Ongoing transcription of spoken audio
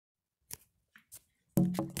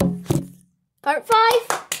Part 5.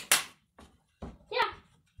 Yeah.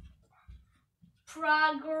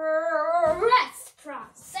 Progress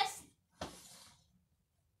process.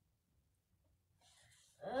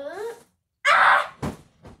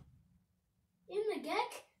 In the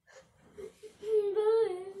geck.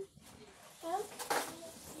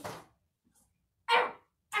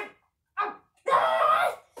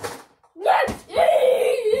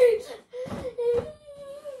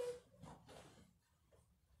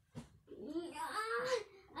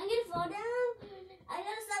 I'm gonna fall down. I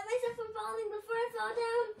gotta stop myself from falling before I fall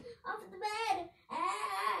down off the bed.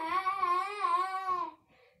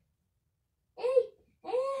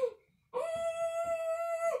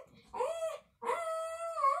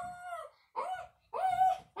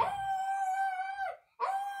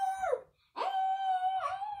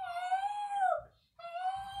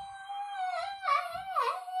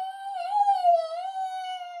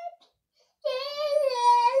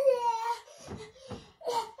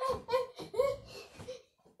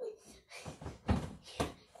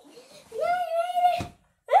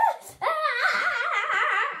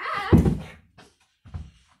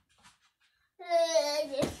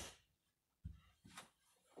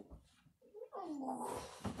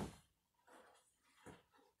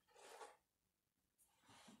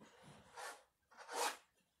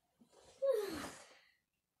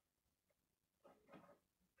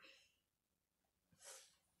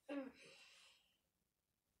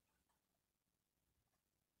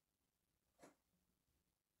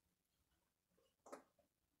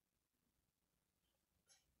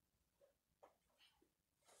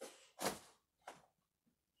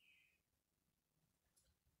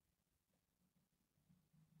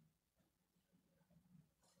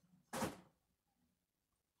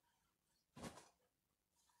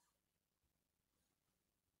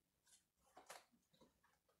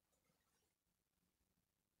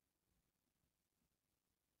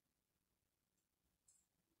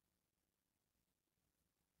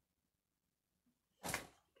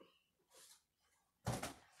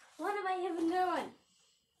 What am I even doing?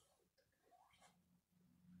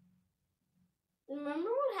 Remember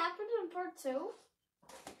what happened in part 2?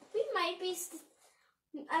 We might be.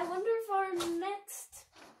 I wonder if our next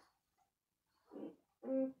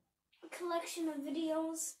collection of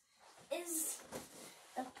videos is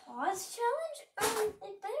the pause challenge.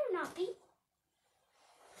 It better not be.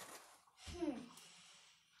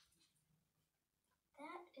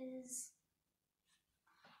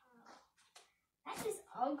 That is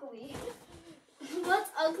ugly. What's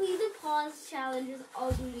ugly? The pause challenge is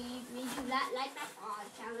ugly. We do not like the pause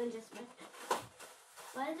challenge.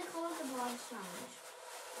 Why did they call it the pause challenge?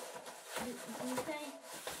 Okay.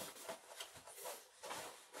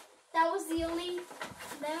 That was the only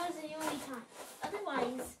time.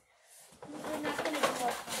 Otherwise, we're not gonna go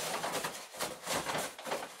up.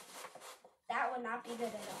 That would not be good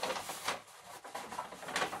at all.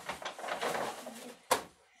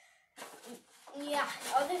 Yeah,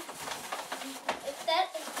 if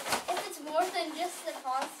it's more than just the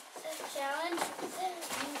pause challenge,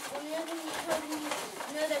 we're going to be coding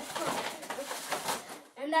another part,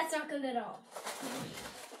 and that's not good at all.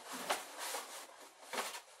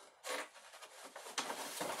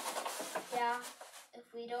 Yeah,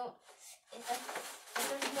 if there's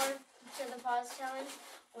more to the pause challenge,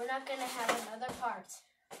 we're not going to have another part,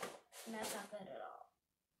 and that's not good at all.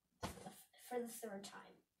 For the 3rd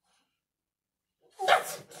time.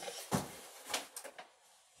 What?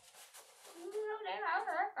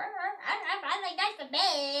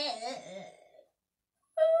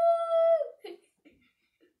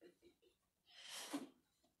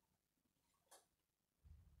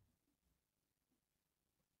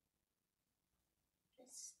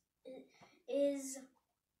 This is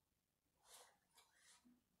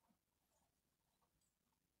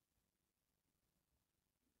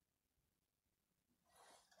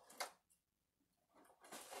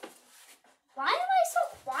why am I so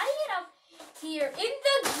quiet up here in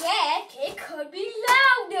the geck? It could be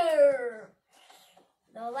louder.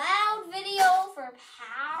 The loud video for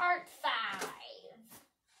part 5.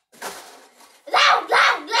 Loud,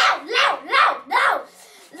 loud, loud, loud, loud, loud.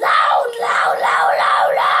 Loud, loud, loud,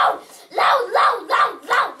 loud, loud. Loud, loud, loud,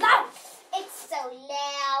 loud, loud. It's so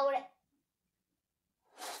loud.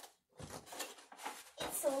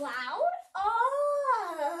 It's so loud?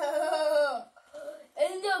 Oh.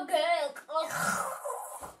 In the geck.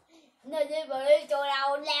 No, it's so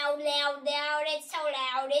loud, loud, loud, loud. It's so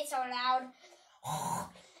loud, it's so loud.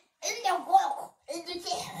 In the geck. In the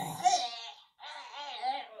geck.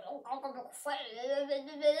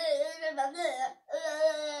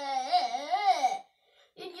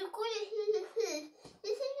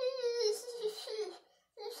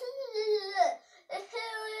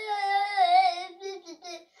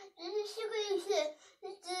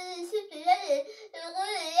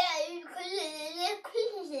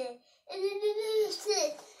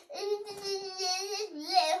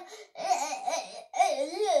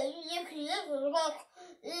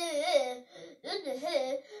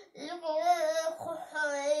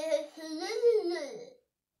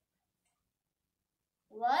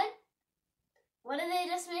 What? What did they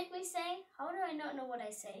just make me say? How do I not know what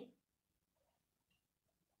I say?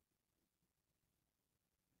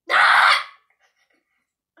 Ah!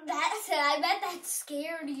 I bet that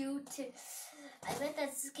scared you to. I bet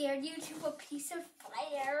that scared you to a piece of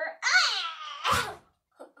fire. Ah!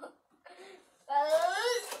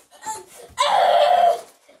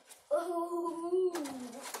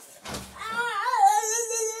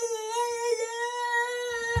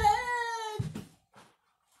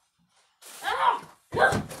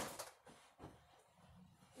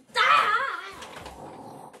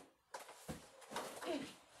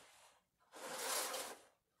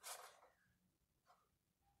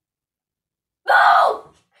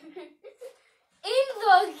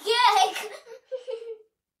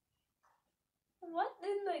 What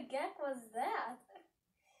in the heck was that?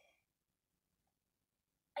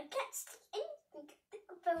 I can't see anything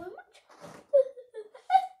very much.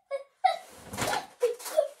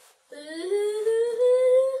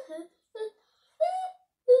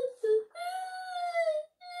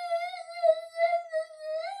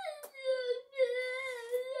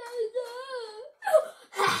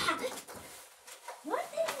 What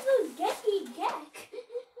is the gecky geck?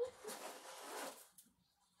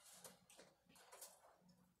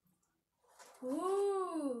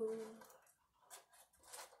 Ooh.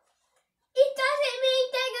 It doesn't mean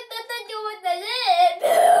they got nothing to do with the lid.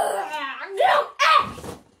 No.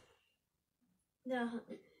 No.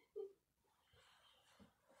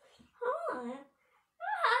 Huh.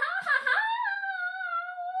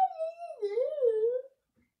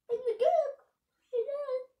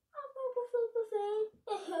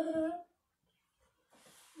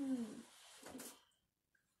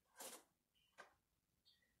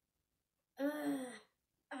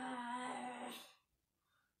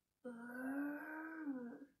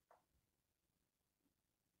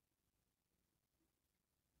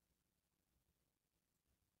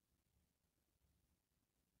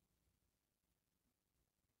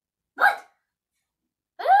 What?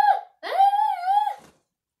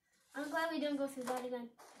 I'm glad we didn't go through that again.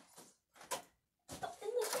 Oh, in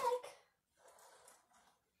the deck.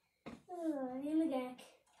 In the deck.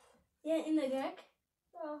 Yeah, in the deck.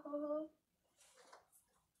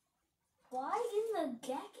 Why in the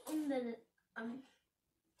deck in the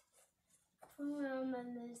room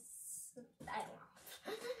and this? I don't know.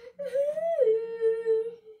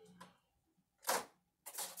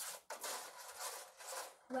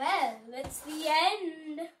 Well, it's the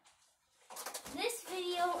end. This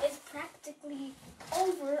video is practically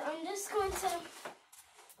over. I'm just going to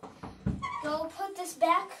go put this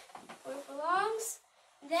back where it belongs.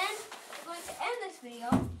 Then I'm going to end this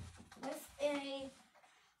video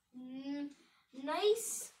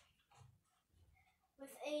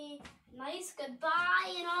with a nice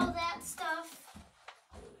goodbye and all that stuff.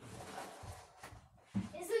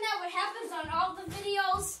 Isn't that what happens on all the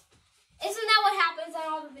videos? Isn't that what happens on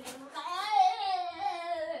all the videos?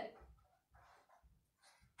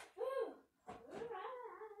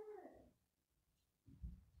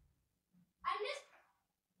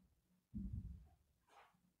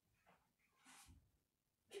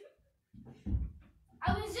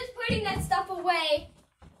 I was just putting that stuff away.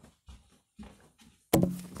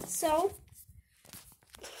 So,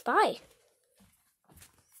 bye.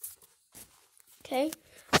 Okay.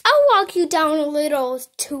 I'll walk you down a little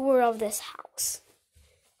tour of this house.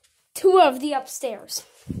 Tour of the upstairs.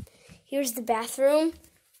 Here's the bathroom.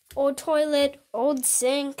 Old toilet, old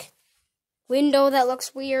sink, window that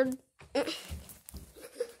looks weird.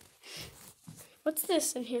 What's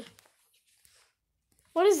this in here?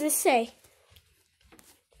 What does this say?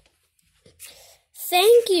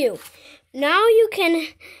 Thank you. Now you can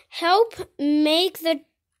help make the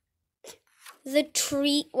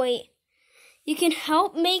tree. Wait. You can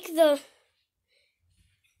help make the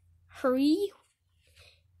tree.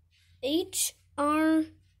 T-T-R-E-E.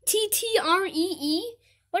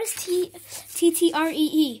 What is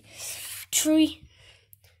T-T-R-E-E? Tree.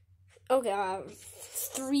 Okay,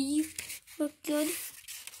 3 look good.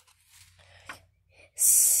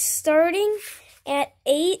 Starting at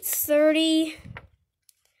 8:30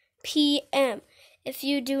 p.m. If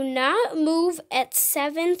you do not move at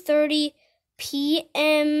 7:30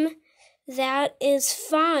 p.m., that is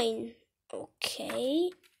fine.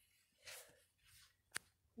 Okay.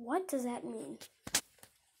 What does that mean?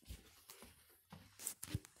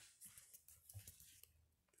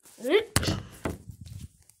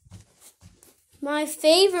 My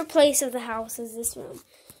favorite place of the house is this room.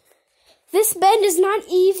 This bed is not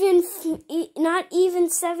even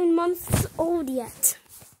 7 months old yet.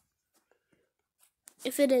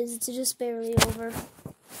 If it is, it's just barely over.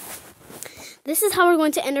 this is how we're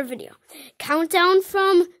going to end our video. Countdown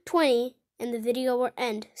from 20, and the video will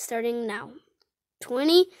end starting now.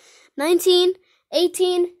 20, 19,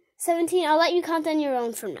 18, 17. I'll let you count on your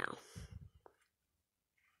own from now.